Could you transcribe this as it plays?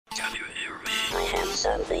Can you hear me? I have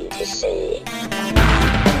something to say.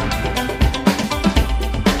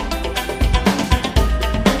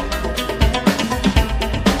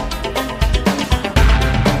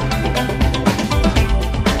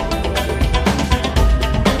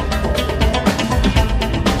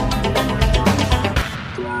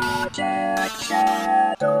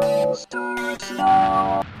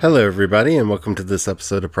 Hello everybody, and welcome to this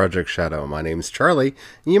episode of Project Shadow. My name's Charlie,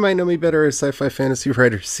 and you might know me better as sci-fi fantasy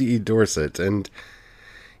writer C.E. Dorset. And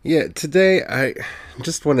yeah, today I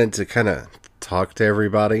just wanted to kind of talk to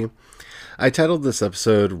everybody. I titled this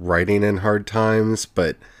episode Writing in Hard Times,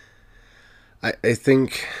 but I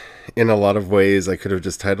think in a lot of ways I could have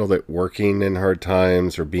just titled it Working in Hard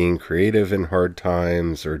Times, or Being Creative in Hard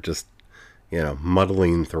Times, or just,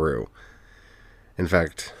 muddling through. In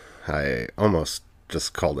fact, I almost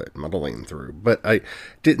just called it muddling through, but I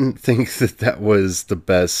didn't think that that was the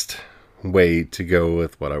best way to go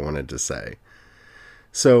with what I wanted to say.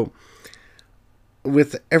 So,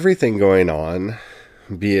 with everything going on,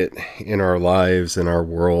 be it in our lives, in our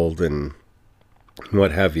world, and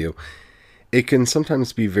what have you, it can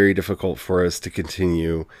sometimes be very difficult for us to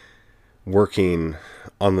continue working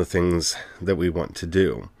on the things that we want to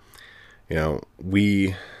do.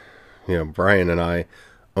 Brian and I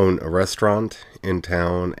own a restaurant in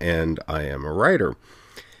town, and I am a writer.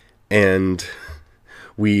 And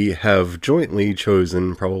we have jointly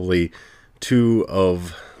chosen probably two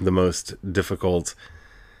of the most difficult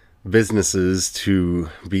businesses to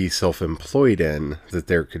be self-employed in that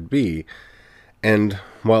there could be. And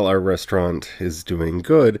while our restaurant is doing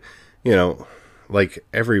good, like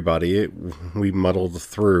everybody, we muddled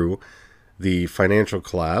through the financial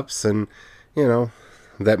collapse, and,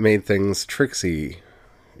 that made things tricksy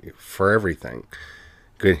for everything,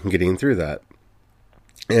 getting through that.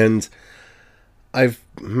 And I've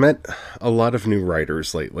met a lot of new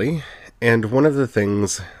writers lately, and one of the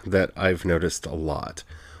things that I've noticed a lot,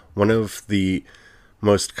 one of the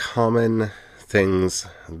most common things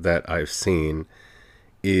that I've seen,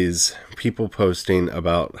 is people posting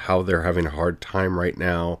about how they're having a hard time right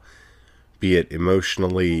now, be it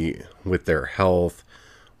emotionally, with their health,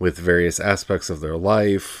 with various aspects of their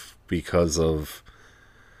life, because of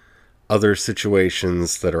other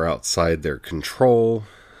situations that are outside their control,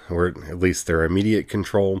 or at least their immediate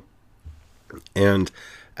control, and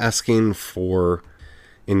asking for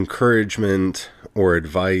encouragement or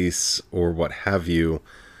advice or what have you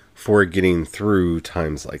for getting through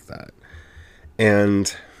times like that.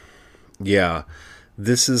 And yeah,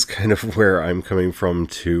 this is kind of where I'm coming from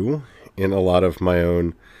too, in a lot of my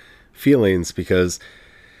own feelings, because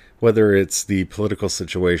whether it's the political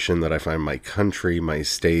situation that I find my country, my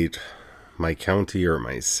state, my county, or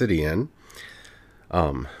my city in,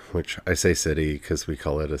 which I say city because we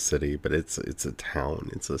call it a city, but it's a town,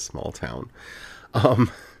 it's a small town,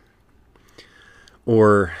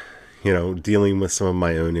 or, dealing with some of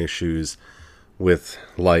my own issues with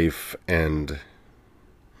life and,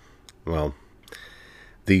 well,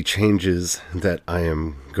 the changes that I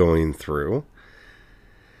am going through,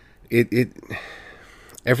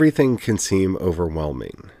 everything can seem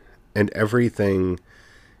overwhelming, and everything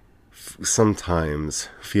sometimes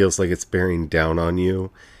feels like it's bearing down on you.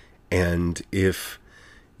 And if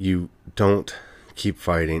you don't keep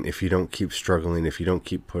fighting, if you don't keep struggling, if you don't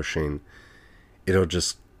keep pushing, it'll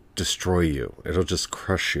just destroy you. It'll just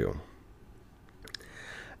crush you.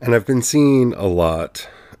 And I've been seeing a lot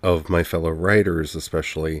of my fellow writers,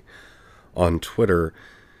 especially on Twitter,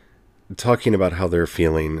 talking about how they're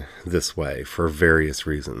feeling this way for various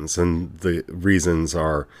reasons. And the reasons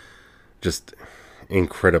are just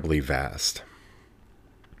incredibly vast.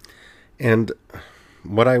 And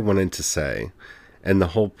what I wanted to say, and the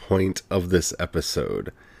whole point of this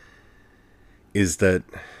episode, is that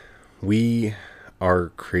we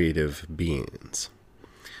are creative beings.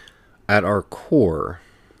 At our core,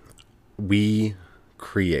 we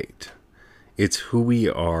create. It's who we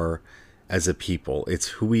are as a people. It's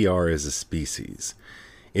who we are as a species.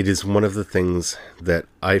 It is one of the things that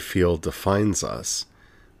I feel defines us,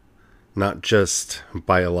 not just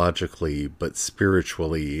biologically, but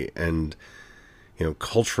spiritually and,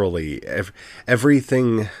 culturally.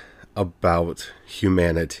 Everything about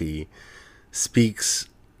humanity speaks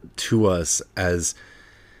to us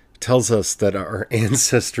tells us that our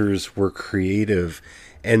ancestors were creative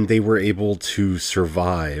and they were able to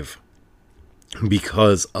survive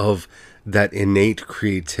because of that innate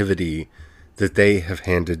creativity that they have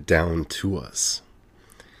handed down to us.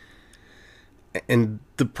 And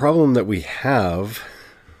the problem that we have,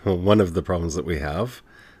 well, one of the problems that we have,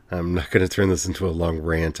 I'm not going to turn this into a long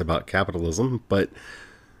rant about capitalism, but,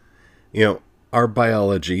 Our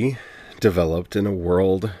biology developed in a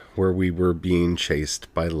world where we were being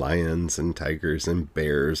chased by lions and tigers and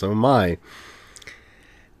bears, oh my.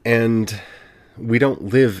 And we don't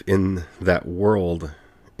live in that world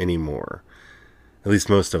anymore. At least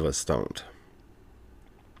most of us don't.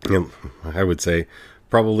 And I would say,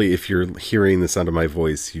 probably if you're hearing the sound of my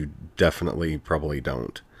voice, you definitely probably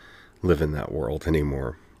don't live in that world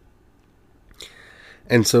anymore.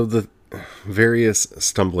 And so the various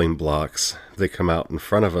stumbling blocks that come out in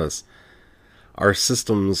front of us, our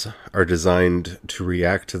systems are designed to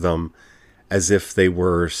react to them as if they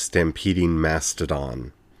were stampeding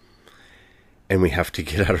mastodon, and we have to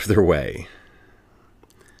get out of their way.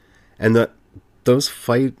 And those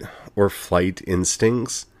fight or flight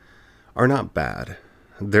instincts are not bad.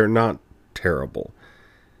 They're not terrible.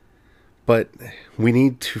 But we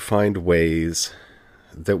need to find ways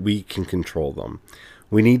that we can control them.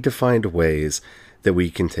 We need to find ways that we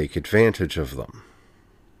can take advantage of them.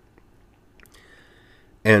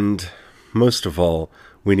 And most of all,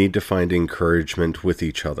 we need to find encouragement with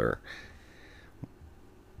each other.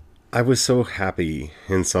 I was so happy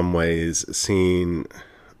in some ways seeing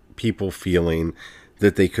people feeling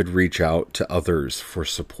that they could reach out to others for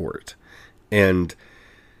support. And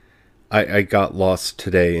I got lost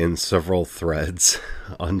today in several threads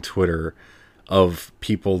on Twitter of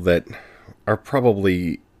people that are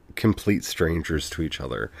probably complete strangers to each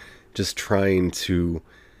other, just trying to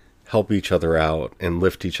help each other out and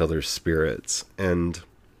lift each other's spirits and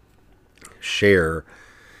share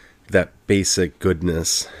that basic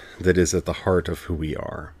goodness that is at the heart of who we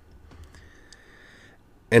are.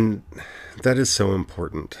 And that is so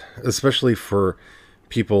important, especially for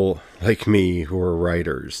people like me who are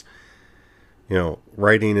writers. You know,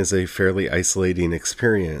 writing is a fairly isolating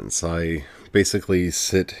experience. I basically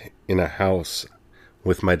sit in a house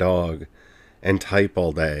with my dog and type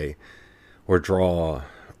all day, or draw,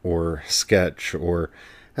 or sketch, or,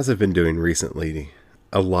 as I've been doing recently,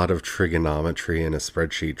 a lot of trigonometry in a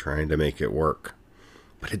spreadsheet trying to make it work.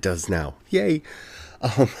 But it does now. Yay!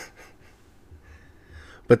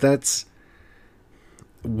 But that's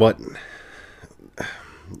one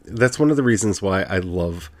of the reasons why I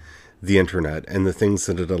love the internet and the things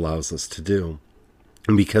that it allows us to do.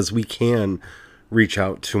 And because we can reach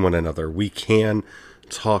out to one another, we can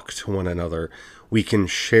talk to one another, we can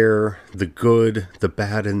share the good, the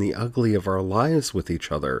bad, and the ugly of our lives with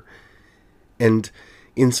each other. And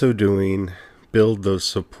in so doing, build those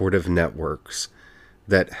supportive networks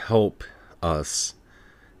that help us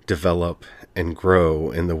develop and grow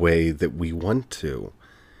in the way that we want to,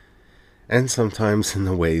 and sometimes in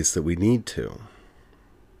the ways that we need to.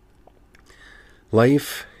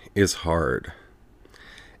 Life is hard.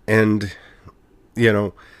 And, you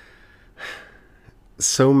know,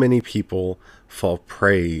 so many people fall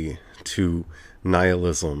prey to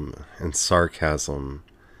nihilism and sarcasm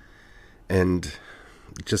and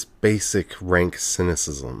just basic rank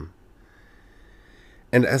cynicism.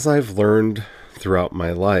 And as I've learned throughout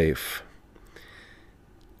my life,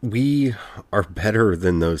 we are better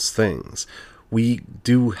than those things. We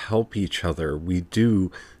do help each other. We do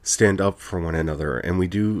stand up for one another, and we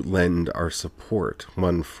do lend our support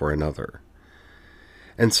one for another.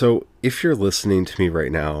 And so, if you're listening to me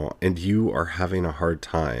right now and you are having a hard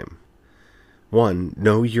time, one,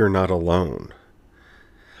 know you're not alone.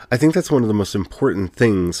 I think that's one of the most important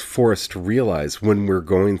things for us to realize when we're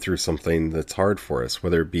going through something that's hard for us,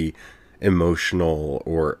 whether it be emotional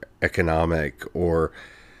or economic or,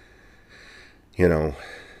 you know,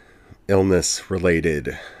 illness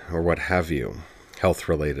related or what have you. Health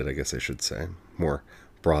related, I guess I should say, more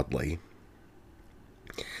broadly.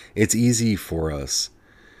 It's easy for us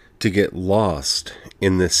to get lost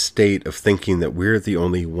in this state of thinking that we're the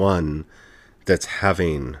only one that's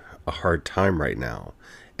having a hard time right now.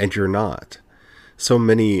 And you're not. So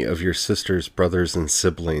many of your sisters, brothers, and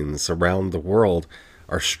siblings around the world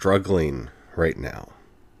are struggling right now.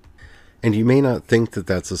 And you may not think that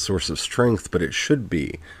that's a source of strength, but it should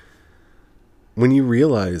be. When you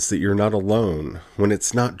realize that you're not alone, when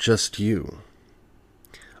it's not just you,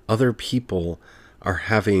 other people are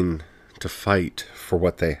having to fight for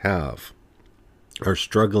what they have, are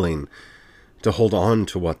struggling to hold on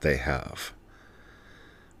to what they have.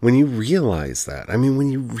 When you realize that, when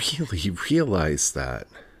you really realize that,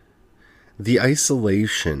 the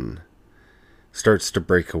isolation starts to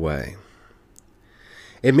break away.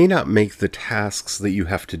 It may not make the tasks that you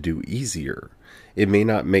have to do easier. It may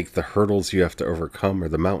not make the hurdles you have to overcome or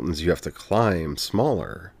the mountains you have to climb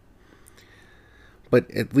smaller.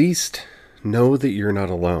 But at least know that you're not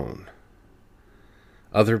alone.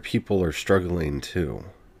 Other people are struggling too.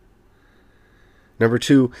 Number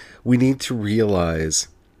two, we need to realize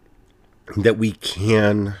that we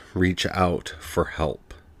can reach out for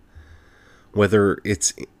help. Whether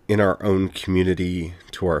it's in our own community,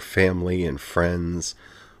 to our family and friends,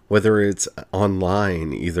 whether it's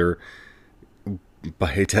online, either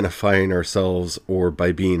by identifying ourselves or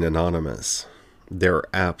by being anonymous. There are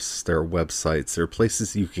apps, there are websites, there are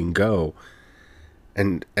places you can go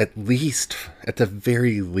and at the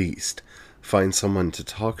very least, find someone to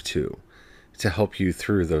talk to help you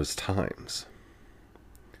through those times.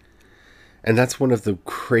 And that's one of the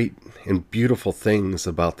great and beautiful things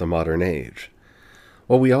about the modern age.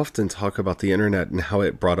 Well, we often talk about the internet and how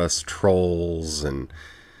it brought us trolls and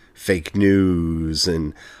fake news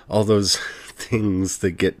and all those things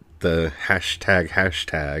that get the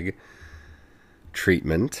hashtag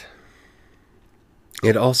treatment.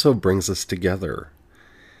 It also brings us together.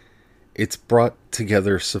 It's brought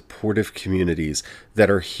together supportive communities that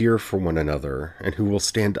are here for one another and who will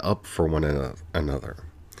stand up for one another.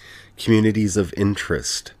 Communities of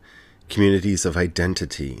interest, communities of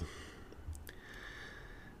identity.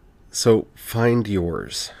 So find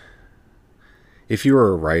yours. If you are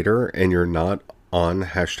a writer and you're not on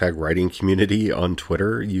 #writing_community on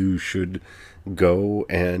Twitter, you should go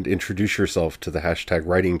and introduce yourself to the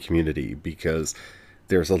 #writing community, because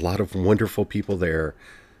there's a lot of wonderful people there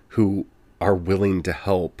who are willing to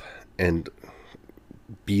help and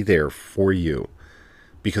be there for you.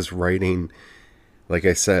 Because writing, like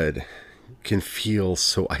I said, can feel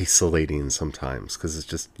so isolating sometimes because it's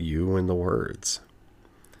just you and the words.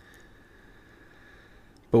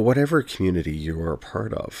 But whatever community you are a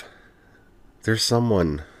part of, there's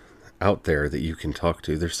someone out there that you can talk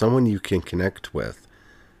to. There's someone you can connect with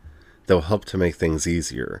that will help to make things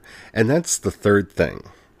easier. And that's the third thing.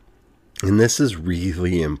 And this is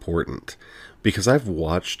really important because I've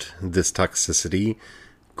watched this toxicity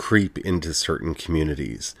creep into certain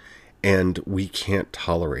communities and we can't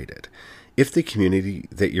tolerate it. If the community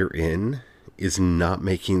that you're in is not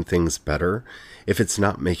making things better, if it's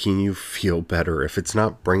not making you feel better, if it's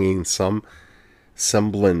not bringing some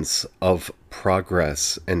semblance of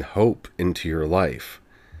progress and hope into your life,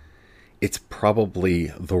 it's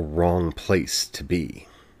probably the wrong place to be.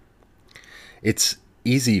 It's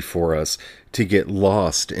easy for us to get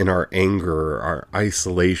lost in our anger, our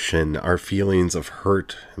isolation, our feelings of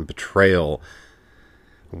hurt and betrayal,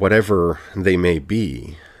 whatever they may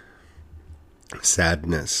be,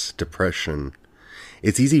 sadness, depression.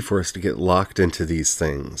 It's easy for us to get locked into these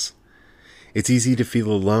things. It's easy to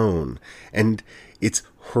feel alone, and it's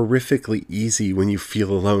horrifically easy when you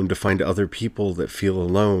feel alone to find other people that feel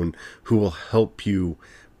alone who will help you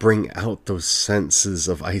bring out those senses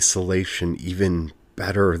of isolation even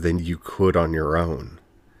better than you could on your own.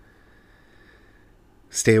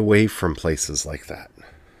 Stay away from places like that.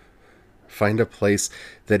 Find a place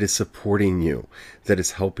that is supporting you, that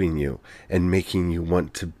is helping you, and making you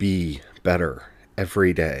want to be better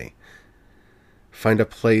every day. Find a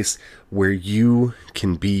place where you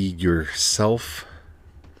can be yourself.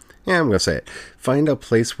 Yeah, I'm going to say it. Find a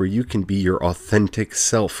place where you can be your authentic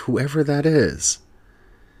self, whoever that is.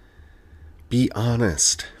 Be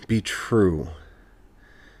honest. Be true.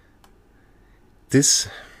 This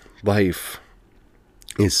life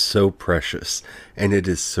is so precious, and it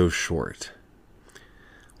is so short.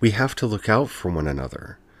 We have to look out for one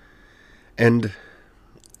another. And,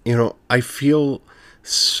 I feel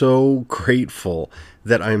so grateful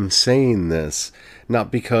that I'm saying this,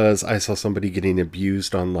 not because I saw somebody getting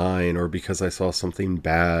abused online or because I saw something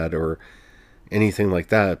bad or anything like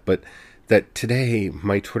that, but that today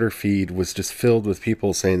my Twitter feed was just filled with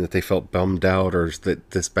people saying that they felt bummed out or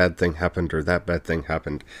that this bad thing happened or that bad thing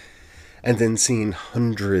happened. And then seeing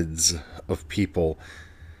hundreds of people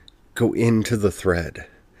go into the thread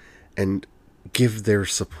and give their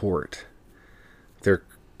support, their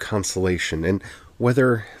consolation. And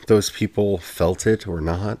whether those people felt it or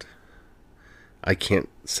not, I can't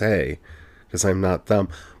say because I'm not them.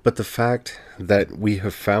 But the fact that we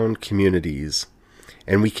have found communities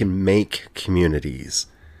and we can make communities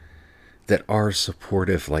that are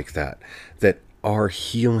supportive like that, that are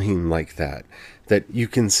healing like that, that you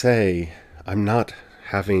can say, I'm not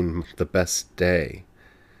having the best day.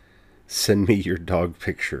 Send me your dog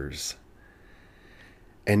pictures.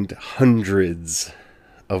 And hundreds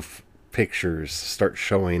of pictures start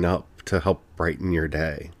showing up to help brighten your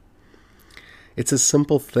day. It's a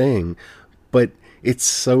simple thing, but it's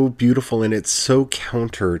so beautiful and it's so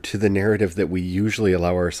counter to the narrative that we usually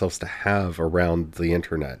allow ourselves to have around the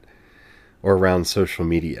internet or around social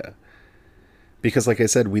media. Because like I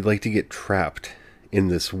said, we like to get trapped in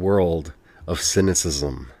this world of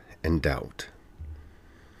cynicism and doubt.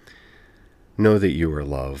 know that you are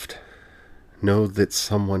loved. Know that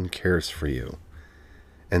someone cares for you,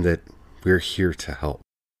 and that we're here to help.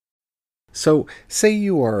 So, say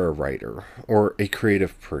you are a writer or a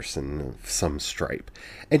creative person of some stripe,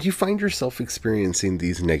 and you find yourself experiencing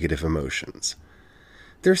these negative emotions.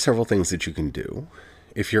 There are several things that you can do.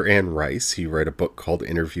 If you're Anne Rice, you write a book called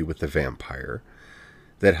Interview with the Vampire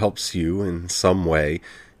that helps you in some way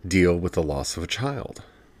deal with the loss of a child.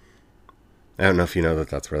 I don't know if you know that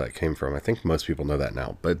that's where that came from. I think most people know that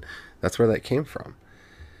now, but that's where that came from.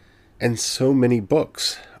 And so many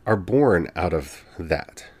books are born out of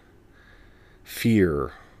that.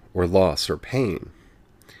 Fear or loss or pain.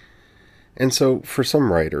 And so for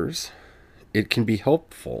some writers, it can be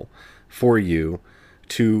helpful for you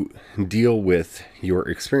to deal with your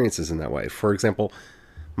experiences in that way. For example,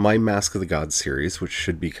 my Mask of the Gods series, which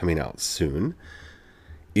should be coming out soon,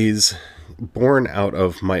 is born out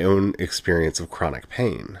of my own experience of chronic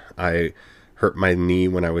pain. I hurt my knee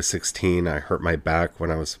when I was 16. I hurt my back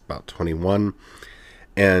when I was about 21.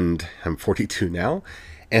 And I'm 42 now.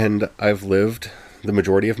 And I've lived the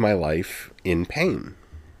majority of my life in pain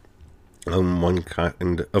of one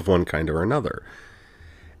kind or another.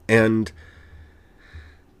 And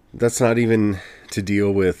that's not even to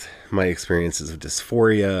deal with my experiences of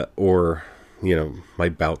dysphoria or, my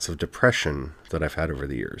bouts of depression that I've had over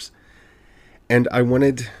the years. And I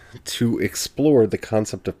wanted to explore the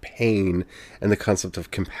concept of pain and the concept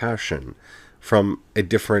of compassion from a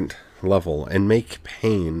different level and make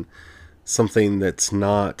pain something that's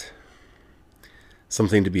not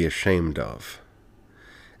something to be ashamed of.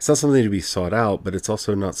 It's not something to be sought out, but it's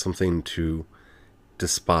also not something to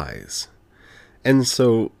despise. And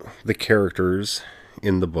so the characters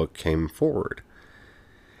in the book came forward.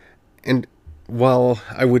 And while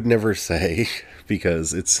I would never say,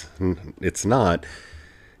 because it's not,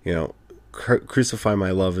 Crucify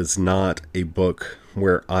My Love is not a book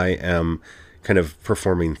where I am kind of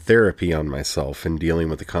performing therapy on myself and dealing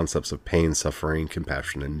with the concepts of pain, suffering,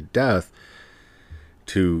 compassion, and death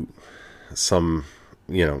to some,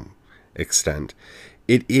 extent.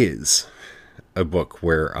 It is a book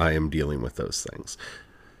where I am dealing with those things.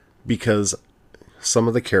 Because some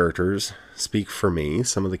of the characters speak for me,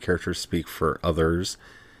 some of the characters speak for others.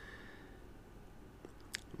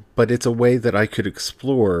 But it's a way that I could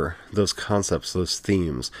explore those concepts, those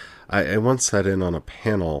themes. I once sat in on a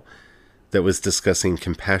panel that was discussing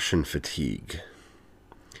compassion fatigue.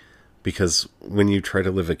 Because when you try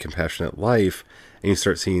to live a compassionate life and you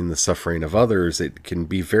start seeing the suffering of others, it can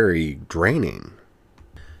be very draining.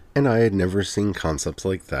 And I had never seen concepts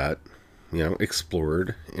like that,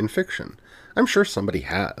 explored in fiction. I'm sure somebody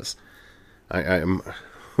has. I am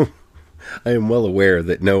I am well aware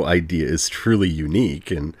that no idea is truly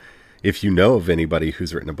unique, and if you know of anybody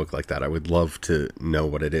who's written a book like that, I would love to know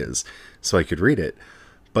what it is so I could read it.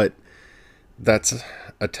 But that's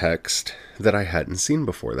a text that I hadn't seen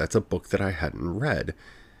before. That's a book that I hadn't read,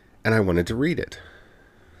 and I wanted to read it.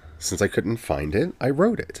 Since I couldn't find it, I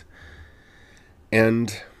wrote it.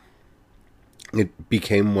 And it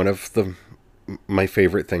became one of my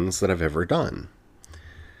favorite things that I've ever done.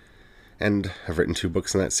 And I've written 2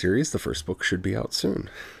 books in that series. The first book should be out soon.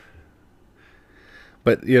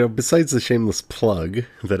 But, besides the shameless plug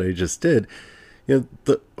that I just did,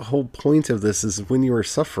 the whole point of this is when you are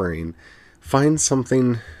suffering, find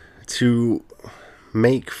something to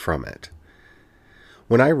make from it.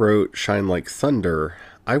 When I wrote Shine Like Thunder,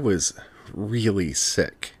 I was really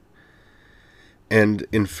sick. And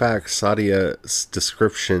in fact, Sadia's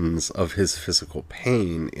descriptions of his physical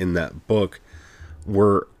pain in that book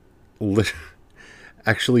were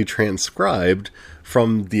actually transcribed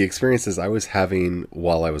from the experiences I was having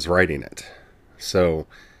while I was writing it. So,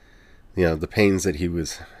 the pains that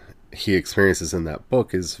he experiences in that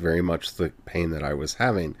book is very much the pain that I was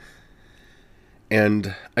having.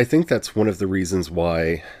 And I think that's one of the reasons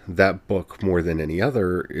why that book, more than any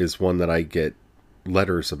other, is one that I get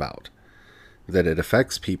letters about. That it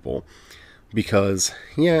affects people. Because,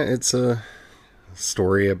 it's a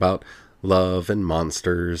story about love and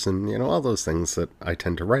monsters and, all those things that I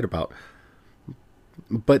tend to write about.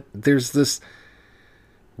 But there's this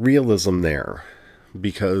realism there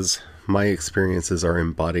because my experiences are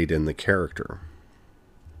embodied in the character.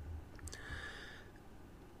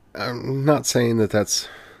 I'm not saying that that's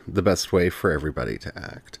the best way for everybody to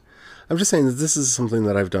act. I'm just saying that this is something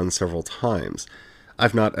that I've done several times.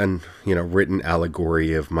 I've not, written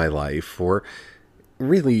allegory of my life or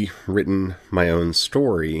really written my own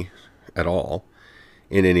story at all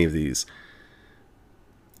in any of these.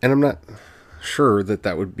 And I'm not sure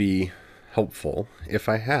that would be helpful if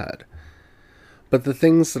I had. But the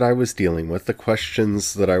things that I was dealing with, the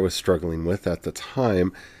questions that I was struggling with at the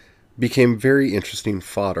time, became very interesting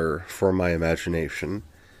fodder for my imagination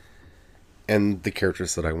and the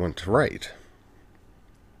characters that I want to write.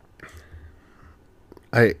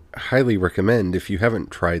 I highly recommend, if you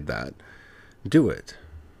haven't tried that, do it.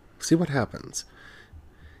 See what happens.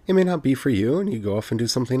 It may not be for you, and you go off and do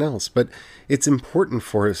something else, but it's important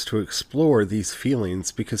for us to explore these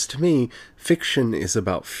feelings, because to me, fiction is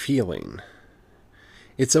about feeling.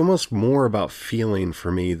 It's almost more about feeling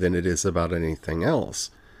for me than it is about anything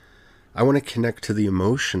else. I want to connect to the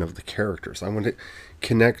emotion of the characters. I want to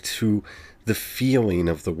connect to the feeling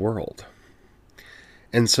of the world.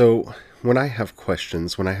 And so when I have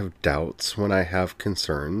questions, when I have doubts, when I have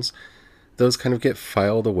concerns, those kind of get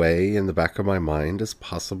filed away in the back of my mind as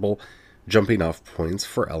possible jumping off points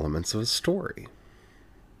for elements of a story.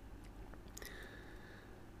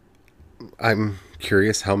 I'm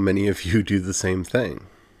curious how many of you do the same thing.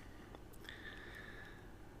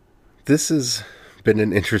 This has been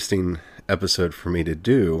an interesting episode for me to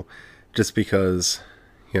do, just because,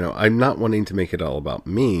 I'm not wanting to make it all about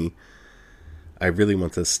me. I really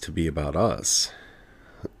want this to be about us.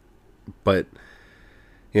 But,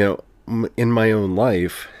 in my own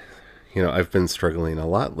life, I've been struggling a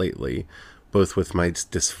lot lately, both with my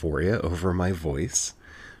dysphoria over my voice,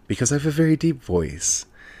 because I have a very deep voice,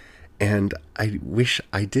 and I wish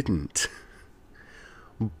I didn't.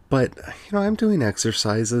 But, I'm doing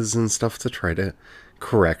exercises and stuff to try to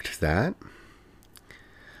correct that.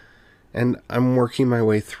 And I'm working my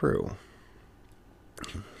way through.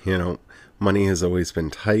 Money has always been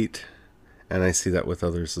tight, and I see that with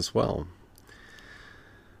others as well.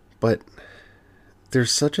 But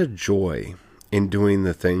there's such a joy in doing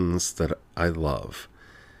the things that I love,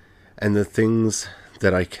 and the things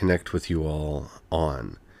that I connect with you all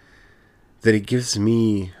on, that it gives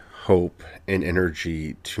me hope and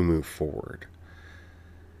energy to move forward.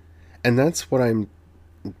 And that's what I'm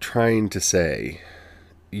trying to say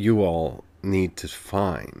you all need to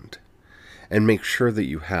find and make sure that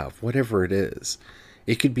you have, whatever it is.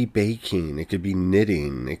 It could be baking, it could be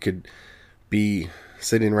knitting, it could be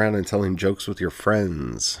sitting around and telling jokes with your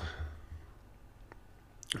friends.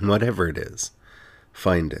 Whatever it is,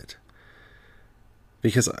 find it.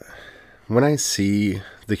 Because when I see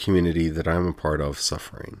the community that I'm a part of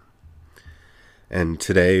suffering, and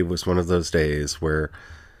today was one of those days where,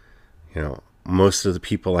 most of the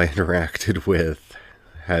people I interacted with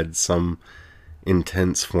had some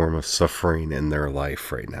intense form of suffering in their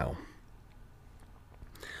life right now.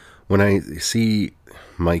 When I see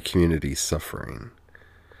my community suffering,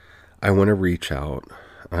 I want to reach out,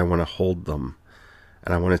 and I want to hold them,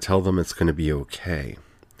 and I want to tell them it's going to be okay.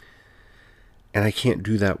 And I can't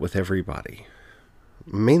do that with everybody,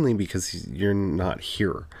 mainly because you're not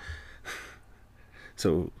here.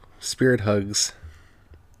 So, spirit hugs.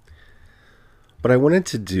 But I wanted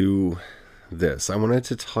to do this. I wanted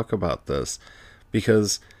to talk about this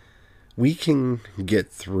because we can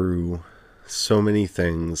get through so many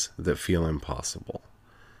things that feel impossible.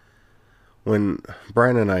 When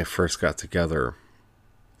Brian and I first got together,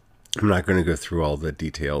 I'm not going to go through all the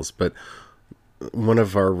details, but one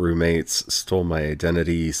of our roommates stole my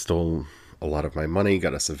identity, stole a lot of my money,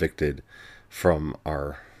 got us evicted from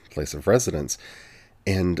our place of residence.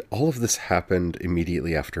 And all of this happened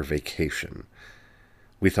immediately after vacation.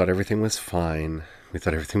 We thought everything was fine. We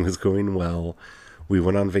thought everything was going well. We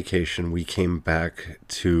went on vacation. We came back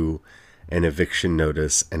to an eviction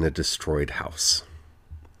notice and a destroyed house.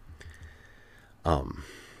 And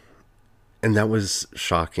that was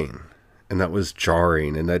shocking. And that was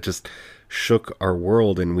jarring. And that just shook our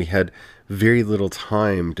world. And we had very little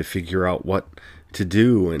time to figure out what to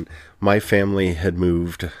do. And my family had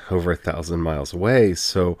moved over 1,000 miles away.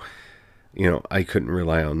 So, I couldn't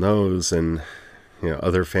rely on those. And,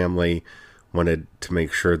 other family wanted to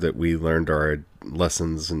make sure that we learned our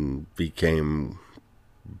lessons and became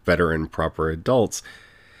better and proper adults.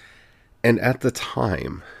 And at the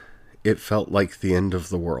time, it felt like the end of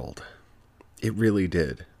the world. It really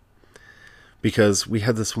did. Because we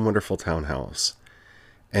had this wonderful townhouse,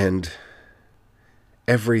 and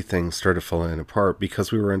everything started falling apart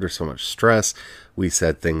because we were under so much stress. We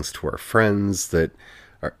said things to our friends that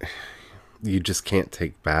you just can't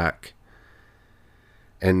take back.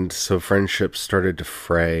 And so friendships started to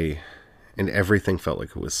fray, and everything felt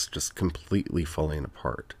like it was just completely falling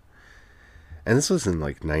apart. And this was in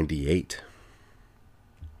like 98.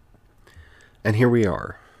 And here we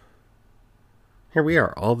are. Here we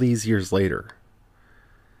are, all these years later.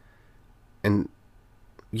 And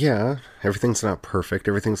yeah, everything's not perfect.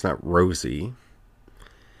 Everything's not rosy.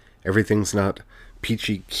 Everything's not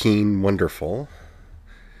peachy keen wonderful.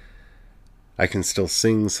 I can still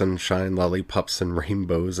sing sunshine, lollipops, and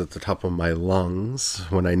rainbows at the top of my lungs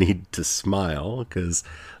when I need to smile, because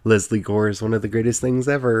Leslie Gore is one of the greatest things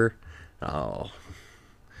ever. I'll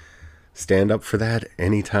stand up for that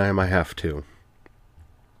anytime I have to.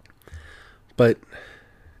 But,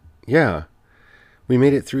 yeah, we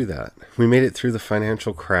made it through that. We made it through the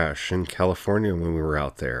financial crash in California when we were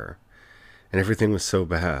out there. And everything was so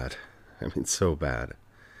bad. I mean, so bad.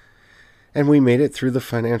 And we made it through the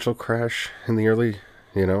financial crash in the early,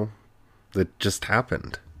 that just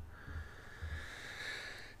happened.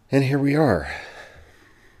 And here we are.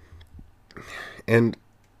 And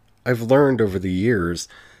I've learned over the years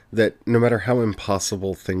that no matter how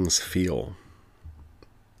impossible things feel,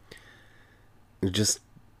 you just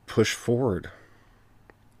push forward.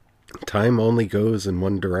 Time only goes in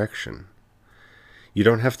one direction. You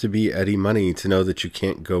don't have to be Eddie Money to know that you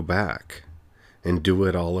can't go back and do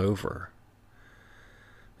it all over.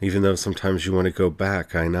 Even though sometimes you want to go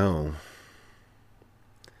back, I know.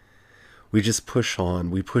 We just push on.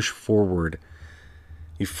 We push forward.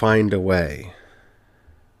 You find a way.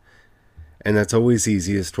 And that's always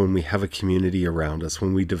easiest when we have a community around us,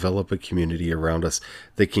 when we develop a community around us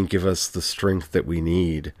that can give us the strength that we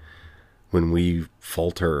need when we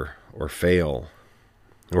falter or fail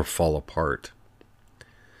or fall apart.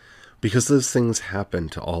 Because those things happen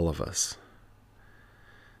to all of us.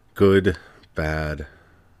 Good, bad,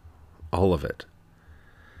 all of it.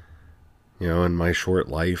 In my short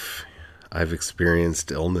life, I've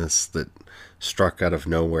experienced illness that struck out of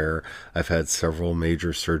nowhere. I've had several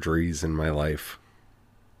major surgeries in my life.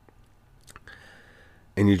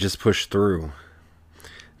 And you just push through.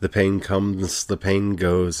 The pain comes, the pain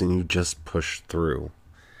goes, and you just push through.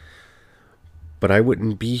 But I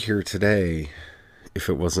wouldn't be here today if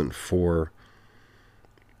it wasn't for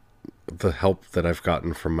the help that I've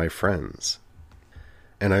gotten from my friends.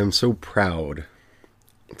 And I'm so proud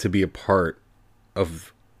to be a part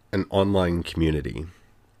of an online community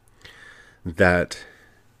that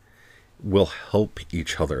will help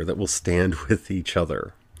each other, that will stand with each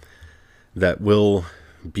other, that will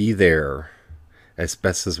be there as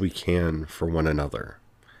best as we can for one another.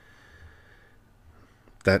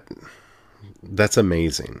 That's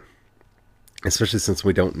amazing. Especially since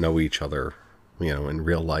we don't know each other, in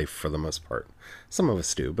real life for the most part. Some of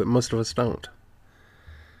us do, but most of us don't.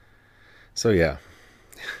 So yeah,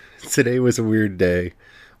 today was a weird day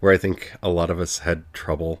where I think a lot of us had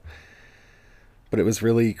trouble, but it was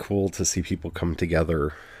really cool to see people come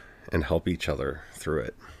together and help each other through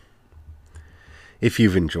it. If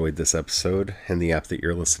you've enjoyed this episode and the app that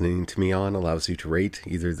you're listening to me on allows you to rate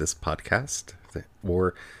either this podcast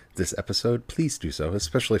or this episode, please do so,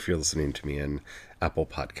 especially if you're listening to me in Apple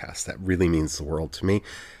Podcasts. That really means the world to me.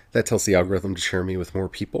 That tells the algorithm to share me with more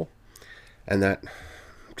people, and that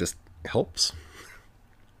just helps.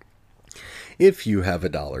 If you have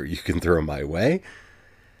 $1 you can throw my way,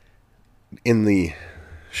 in the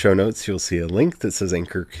show notes you'll see a link that says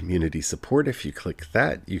Anchor Community Support. If you click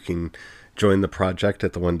that, you can join the project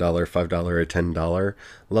at the $1, $5, or $10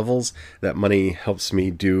 levels. That money helps me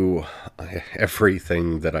do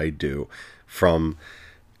everything that I do, from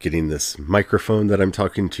getting this microphone that I'm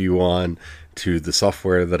talking to you on to the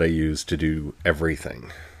software that I use to do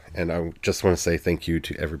everything. And I just want to say thank you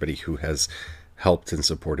to everybody who has helped and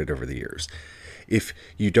supported over the years. If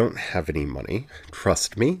you don't have any money,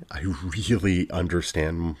 trust me, I really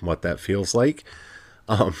understand what that feels like.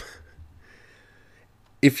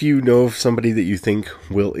 If you know of somebody that you think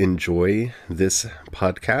will enjoy this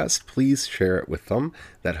podcast, please share it with them.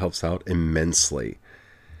 That helps out immensely.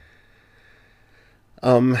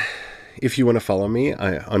 If you want to follow me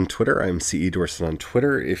on Twitter, I'm CE Dorson on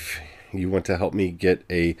Twitter. If you want to help me get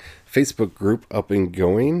a Facebook group up and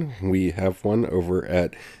going, we have one over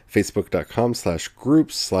at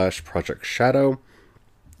facebook.com/groups/Project Shadow.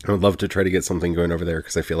 I would love to try to get something going over there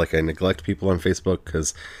because I feel like I neglect people on Facebook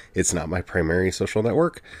because it's not my primary social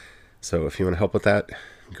network. So if you want to help with that,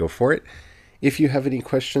 go for it. If you have any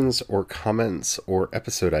questions or comments or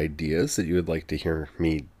episode ideas that you would like to hear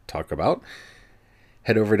me talk about,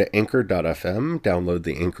 head over to anchor.fm, download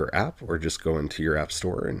the Anchor app, or just go into your app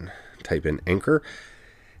store and type in Anchor.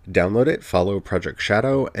 Download it, follow Project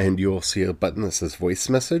Shadow, and you'll see a button that says voice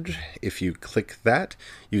message. If you click that,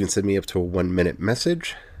 you can send me up to a 1-minute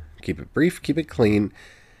message. Keep it brief, keep it clean,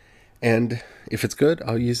 and if it's good,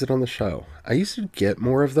 I'll use it on the show. I used to get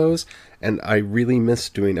more of those, and I really miss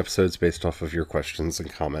doing episodes based off of your questions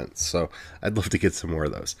and comments, so I'd love to get some more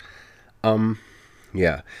of those.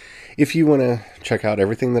 Yeah. If you want to check out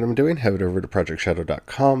everything that I'm doing, head over to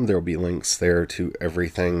projectshadow.com. There will be links there to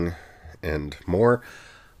everything and more.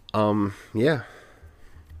 Yeah.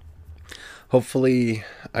 hopefully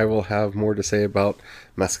I will have more to say about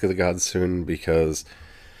Mask of the Gods soon, because...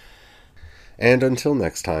 And until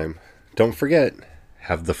next time, don't forget,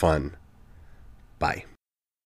 have the fun. Bye.